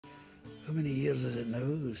How many years is it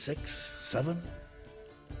now? 6, 7?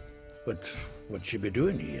 But what'd she be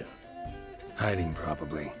doing here? Hiding,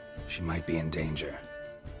 probably. She might be in danger.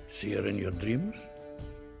 See her in your dreams?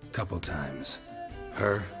 Couple times.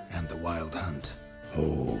 Her and the Wild Hunt.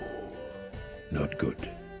 Oh, not good.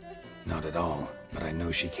 Not at all, but I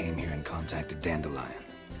know she came here and contacted Dandelion.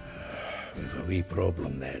 We've a wee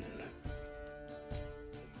problem then.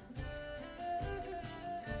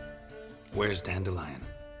 Where's Dandelion?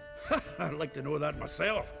 I'd like to know that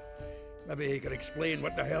myself. Maybe he could explain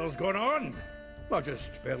what the hell's going on. Not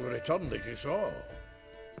just barely returned, as you saw.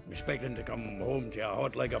 I'm expecting to come home to a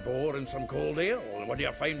hot like a boar and some cold ale, and what do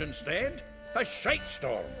you find instead? A shite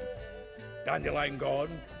storm. Dandelion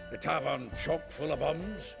gone, the tavern chock full of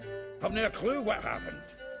bums. Haven't a clue what happened.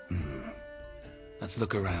 Let's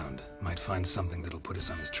look around. Might find something that'll put us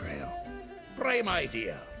on his trail. Prime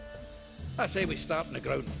idea. I say we start on the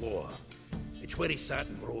ground floor. It's where he sat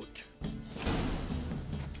and wrote.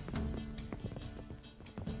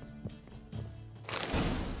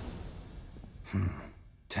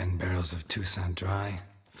 10 barrels of Toussaint Dry,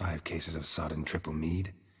 5 cases of sodden triple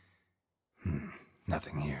mead.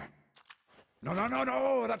 Nothing here.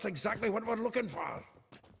 No, that's exactly what we're looking for.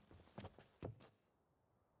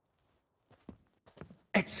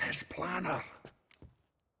 It's his planner.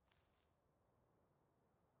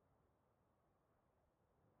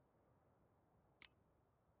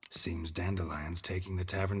 Seems Dandelion's taking the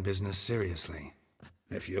tavern business seriously.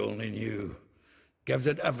 If you only knew. Gives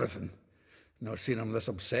it everything. Not seen him this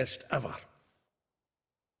obsessed ever.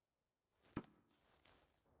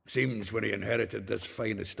 Seems when he inherited this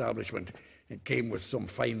fine establishment, it came with some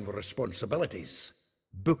fine responsibilities.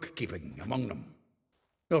 Bookkeeping among them.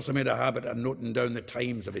 He also made a habit of noting down the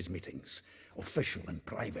times of his meetings, official and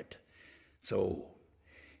private. So,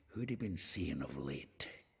 who'd he been seeing of late?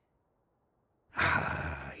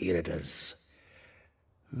 Ah, here it is.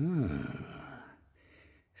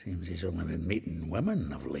 Seems he's only been meeting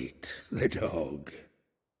women of late, the dog.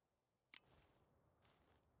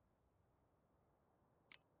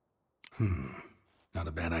 Not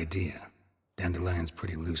a bad idea. Dandelion's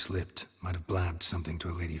pretty loose-lipped. Might have blabbed something to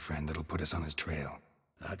a lady friend that'll put us on his trail.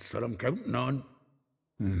 That's what I'm counting on.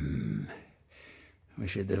 We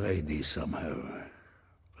should divide these somehow.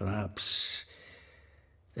 Perhaps...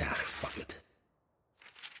 fuck it.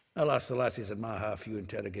 I'll ask the lassies in my half, you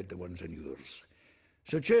interrogate the ones in yours.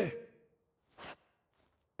 Suche?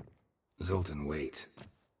 Zoltan, wait.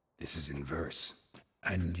 This is in verse.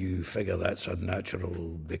 And you figure that's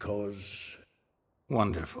unnatural because...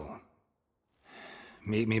 Wonderful.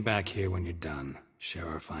 Meet me back here when you're done. Share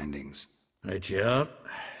our findings. Right you are.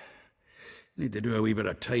 Need to do a wee bit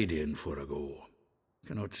of tidying before I go.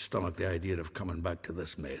 Cannot stomach the idea of coming back to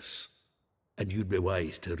this mess. And you'd be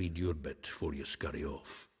wise to read your bit before you scurry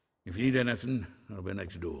off. If you need anything, I'll be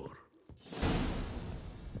next door.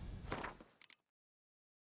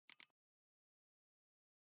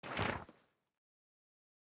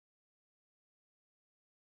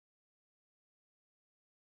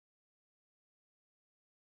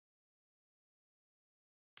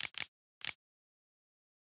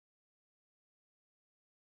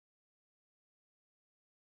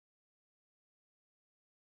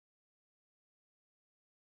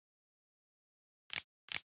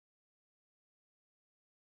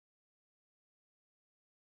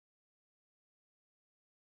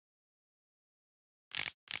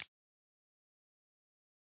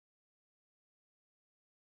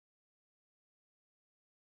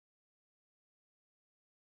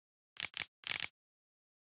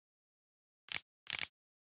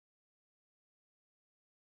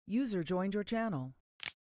 User joined your channel.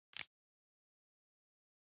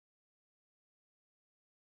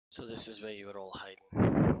 So this is where you were all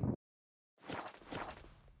hiding.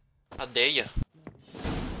 How dare you?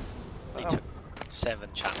 They took 7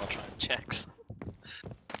 channel trying checks.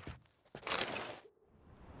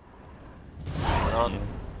 Hold on.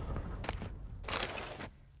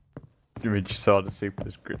 We just saw the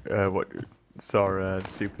super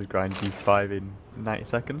super grind D5 in 90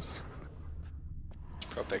 seconds.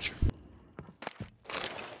 Pro picture.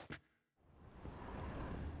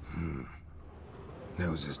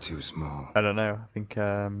 Nose is too small. I don't know. I think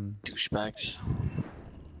Douchebags.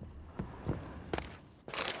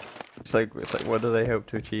 it's like what do they hope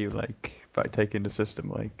to achieve like by taking the system?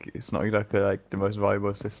 Like it's not exactly like the most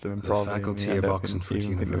viable system in The probably. faculty of Oxenford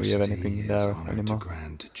Think we have anything University is there honored anymore. to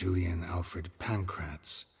grant Julian Alfred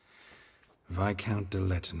Pancratz, Viscount de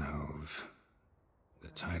Letonov, the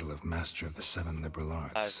title of Master of the Seven Liberal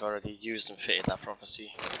Arts. I've already used and fitted that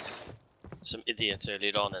prophecy. Some idiots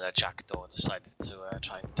earlier on in a jackdaw decided to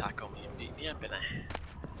try and tackle me and beat me up in it.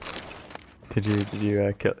 Did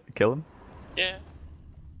you kill him? Yeah.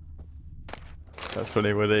 That's when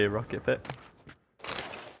he was a rocket fit.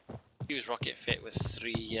 He was rocket fit with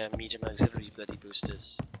 3 medium auxiliary bloody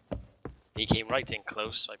boosters. He came right in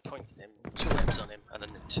close, so I pointed him, 2 M's on him, and then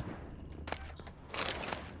it.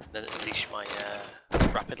 Then unleashed my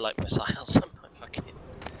rapid light missiles on my fucking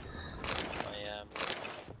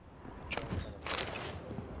drones on him.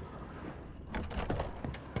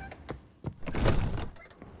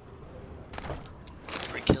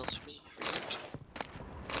 3 kills for me. 3 kills.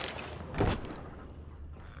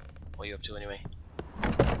 What are you up to anyway?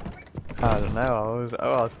 I don't know.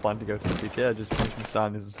 I was planning to go to the CTA, just finish my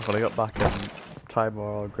standards and stuff. When I got back and Timor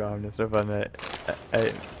all ground and stuff, and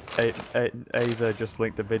Aza just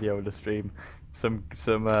linked a video of the stream. Some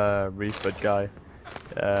Reeford guy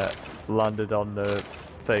landed on the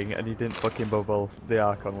thing and he didn't fucking bubble the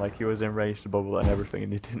Archon. Like, he was in range to bubble and everything,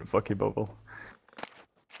 and he didn't fucking bubble.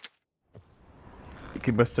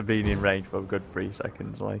 He must have been in range for a good 3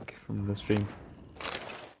 seconds, like, from the stream.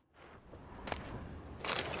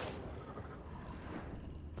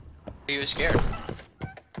 He was scared.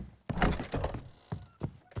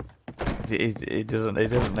 He doesn't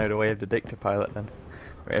know the way of the Dicta pilot then.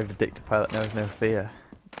 The way of the Dicta pilot knows no fear.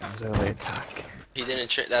 There's only attack. He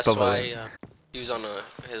didn't. That's why he was on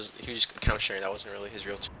he was counter sharing. That wasn't really his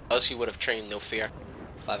real team. Else he would have trained no fear.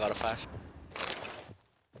 5 out of 5.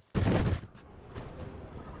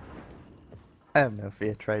 I have no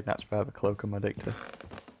fear trade. That's why I have a cloak on my Dicta.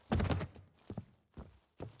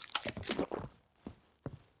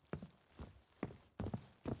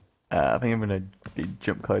 I think I'm gonna be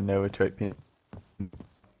jump coding over to 8p.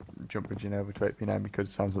 Jump bridging over to 8p9 because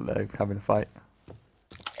it sounds like they're having a fight.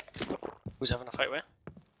 Who's having a fight where?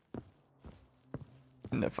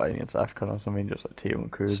 And they're fighting against Afcon or something, just like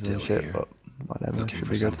T1 crews Still and shit, here. but whatever, Looking should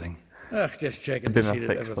for be good. something. Just checking Been to a see that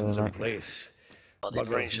fix for everything's the in night. place. Are they Buggers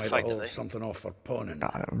arranged to might fight, have do hauled they? something off for pawning.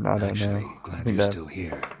 I don't know. Actually, I glad think you're they're- still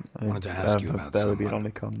here. I Wanted to ask you about barely been on someone.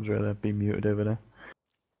 the comms, really. I've been muted over there.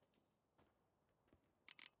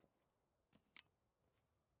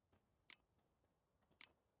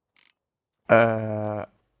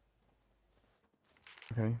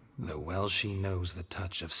 Okay. Though well she knows the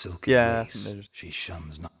touch of silky Yeah, grace, they're just- she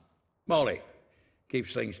shuns not. Molly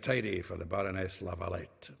keeps things tidy for the Baroness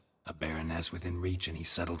Lavalette. A baroness within reach, and he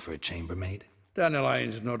settled for a chambermaid?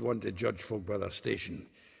 Dandelion's not one to judge folk by their station.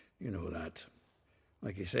 You know that.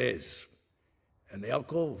 Like he says, in the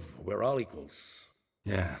alcove, we're all equals.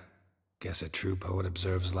 Yeah. Guess a true poet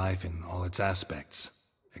observes life in all its aspects,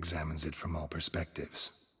 examines it from all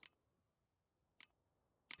perspectives.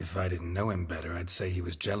 If I didn't know him better, I'd say he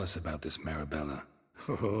was jealous about this Marabella.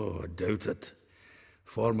 Oh, I doubt it.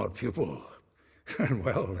 Former pupil. And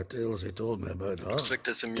well, the tales he told me about her, Looks like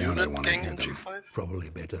there's a Doubt I muted wanna king hear in them. G5. probably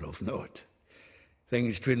better off not.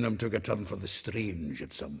 Things between them took a turn for the strange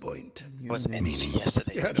at some point. Was NC Meaning?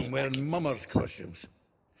 yesterday? He had him wearing mummers' costumes.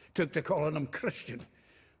 Took to calling him Christian,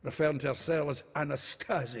 referring to herself as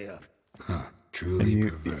Anastasia. Huh. Truly Yeah,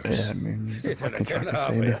 perverse. I mean, he's a He didn't fucking get tracker half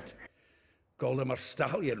of saver. it. Called him a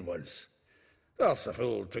stallion once. That's the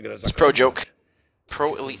fool took it as It's a pro joke. compliment.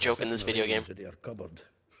 Pro elite joke in this video game. Into their cupboard.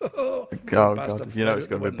 Oh Bastard god, you know fled it's out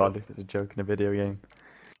gonna the be bad window. if it's a joke in a video game.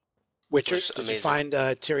 Witcher, was did you amazing. find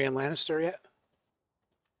Tyrion Lannister yet?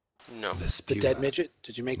 No. The The spewed. dead midget?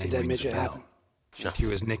 Did you make the Name dead rings a midget bell. happen? She No. threw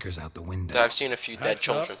his knickers out the window. I've seen a few dead Hats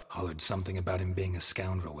up. children. Hollered something about him being a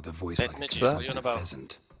scoundrel with a voice Dead like a midget, what are you on consumptive about?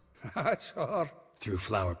 pheasant. That's her. Threw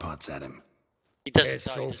flower pots at him. He doesn't His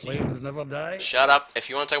die, soul does he? flames never die. Shut up. If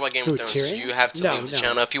you want to talk about Game Who, of Thrones, Tyrion? you have to No, leave the no.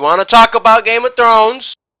 channel. If you want to talk about Game of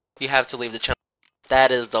Thrones, you have to leave the channel. That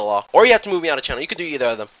is the law. Or you have to move me out of channel. You could do either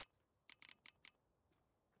of them.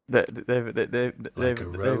 Like a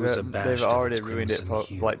rose abashed they've of already its ruined it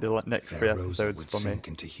crimson for like the hue, next fair 3 Rosa episodes would for me sink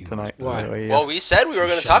into human tonight. Why? Anyway, Well, yes. we said we were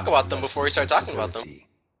going to talk about them Shunned before we less started than talking about them. civility,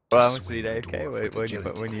 Well, I to was swing really a okay dwarf with when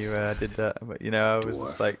agility. you did that, but you know, I was Dwarf.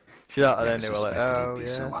 just like, she's out, and then Never they were like, suspected he'd oh be yeah,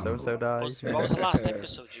 so so and so humble. dies. What was the last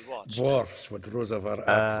episode you watched? Dwarfs with Roosevelt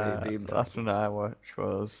aptly deemed her. Last one that I watched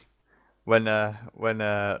was when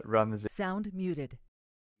Ramsay. Sound muted.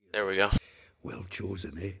 There we go. Well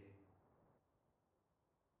chosen, eh?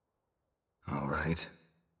 All right.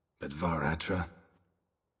 But Varatra?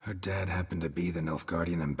 Her dad happened to be the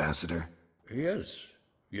Nilfgaardian ambassador? He is.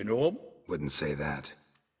 You know him? Wouldn't say that.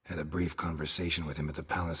 Had a brief conversation with him at the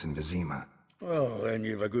palace in Vizima. Well, then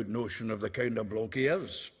you've a good notion of the kind of bloke he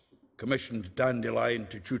is. Commissioned Dandelion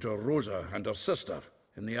to tutor Rosa and her sister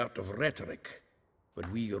in the art of rhetoric.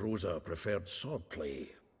 But we Rosa preferred swordplay.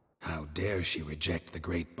 How dare she reject the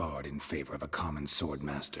great bard in favor of a common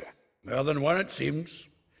swordmaster? More than one, it seems.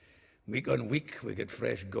 Week on week, we get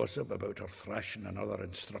fresh gossip about her thrashing another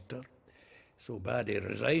instructor. So bad he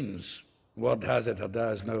resigns. Word has it her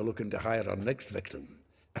dad's now looking to hire her next victim.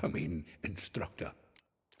 I mean, instructor.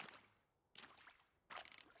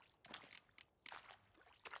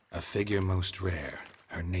 A figure most rare,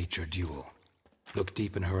 her nature dual. Look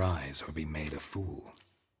deep in her eyes or be made a fool.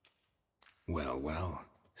 Well, well,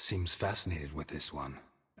 seems fascinated with this one.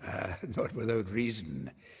 Not without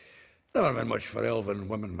reason. Never been much for elven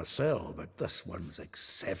women myself, but this one's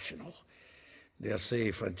exceptional. Dare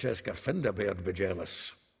say Francesca Finderbeard be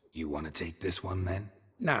jealous. You want to take this one, then?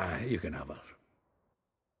 Nah, you can have her.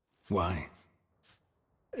 Why?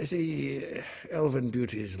 See, elven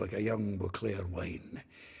beauty's like a young Beauclair wine,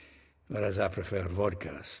 whereas I prefer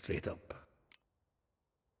vodka straight up.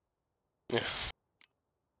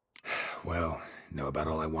 Well, know about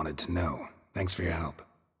all I wanted to know. Thanks for your help.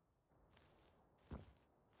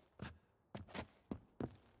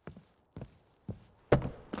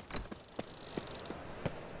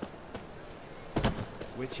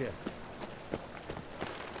 Witcher.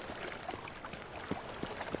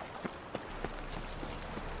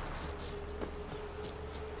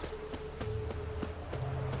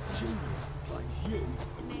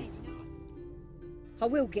 I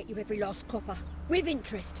will get you every last copper, with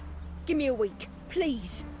interest. Give me a week,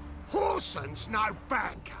 please. Horson's no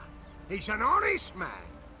banker. He's an honest man.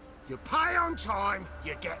 You pay on time,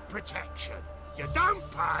 you get protection. You don't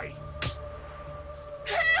pay...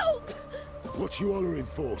 Help! What you hollering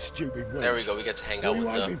for, stupid wench? There we go, we get to hang out with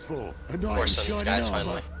the horse and these guys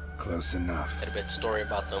finally. Close enough. Get a bit of story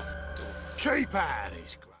about them. Keep out of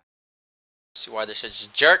this, Grey. See why they're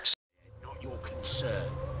such jerks. Not your concern.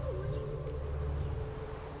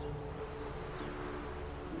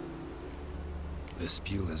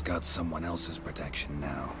 Vespula's got someone else's protection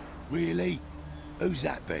now. Really? Who's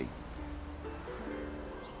that be?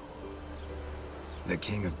 The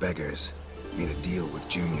King of Beggars made a deal with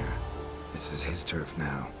Junior. This is his turf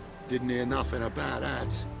now. Didn't hear nothing about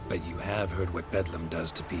that. But you have heard what Bedlam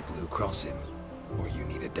does to people who cross him. Or you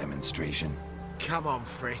need a demonstration. Come on,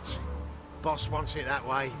 Fritz. Boss wants it that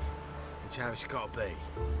way. It's how it's got to be.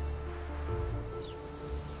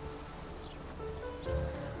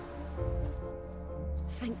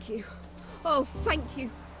 Thank you. Oh, thank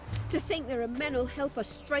you. To think there are men who'll help a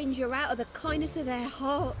stranger out of the kindness of their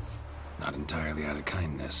hearts. Not entirely out of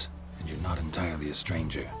kindness, and you're not entirely a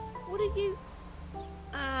stranger. What are you?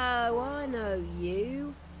 Oh, I know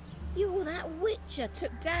you. You're that witcher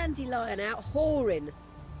took Dandelion out whoring.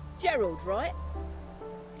 Gerald, right?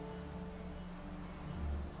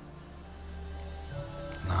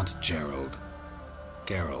 Not Gerald.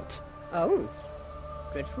 Geralt. Oh.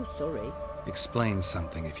 Dreadful sorry. Explain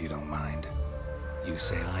something if you don't mind. You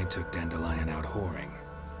say I took Dandelion out whoring.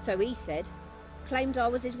 So he said. Claimed I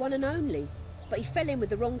was his one and only. But he fell in with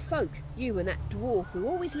the wrong folk. You and that dwarf who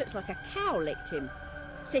always looks like a cow licked him.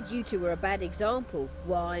 Said you two were a bad example.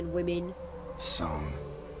 Wine, women. Song.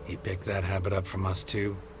 He picked that habit up from us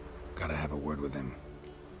too? Gotta have a word with him.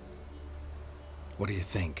 What do you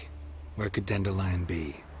think? Where could Dandelion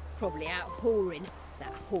be? Probably out whoring.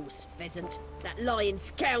 That horse pheasant. That lying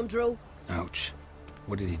scoundrel. Ouch.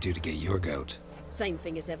 What did he do to get your goat? Same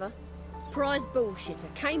thing as ever. Prize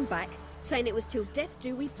bullshitter came back, saying it was till death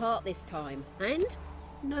do we part this time. And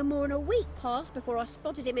no more than a week passed before I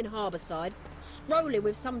spotted him in Harbourside, strolling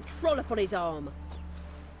with some trollop on his arm.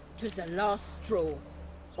 'Twas the last straw.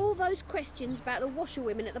 All those questions about the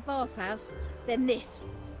washerwomen at the bathhouse, then this.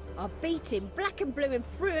 I beat him black and blue and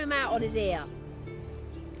threw him out on his ear.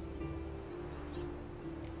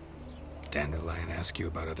 Dandelion ask you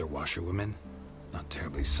about other washerwomen? Not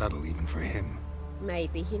terribly subtle even for him.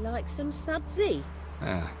 Maybe he likes some sudsy.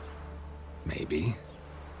 Maybe.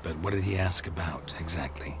 But what did he ask about,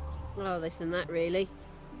 exactly? Oh, this and that, really.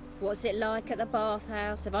 What's it like at the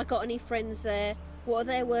bathhouse? Have I got any friends there? What are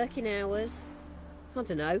their working hours? I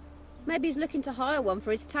don't know. Maybe he's looking to hire one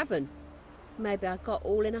for his tavern. Maybe I got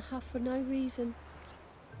all in a huff for no reason.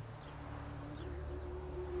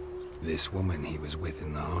 This woman he was with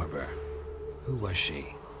in the harbor. Who was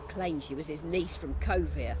she? Claimed she was his niece from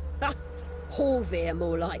Kovir. Ha! Horvir,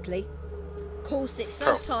 more likely. Corset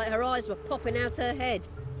so tight her eyes were popping out her head.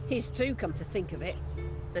 His too, come to think of it.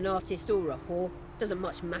 An artist or a whore. Doesn't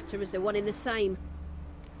much matter as they're one in the same.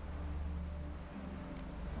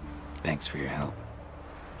 Thanks for your help.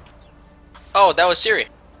 Oh, that was Ciri.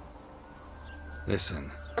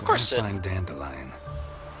 Listen, Of course, when I find Dandelion.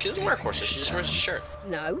 She doesn't wear corsets, she just wears a shirt.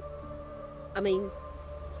 No. I mean,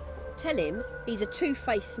 tell him he's a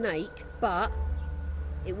two-faced snake, but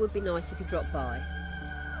it would be nice if he dropped by.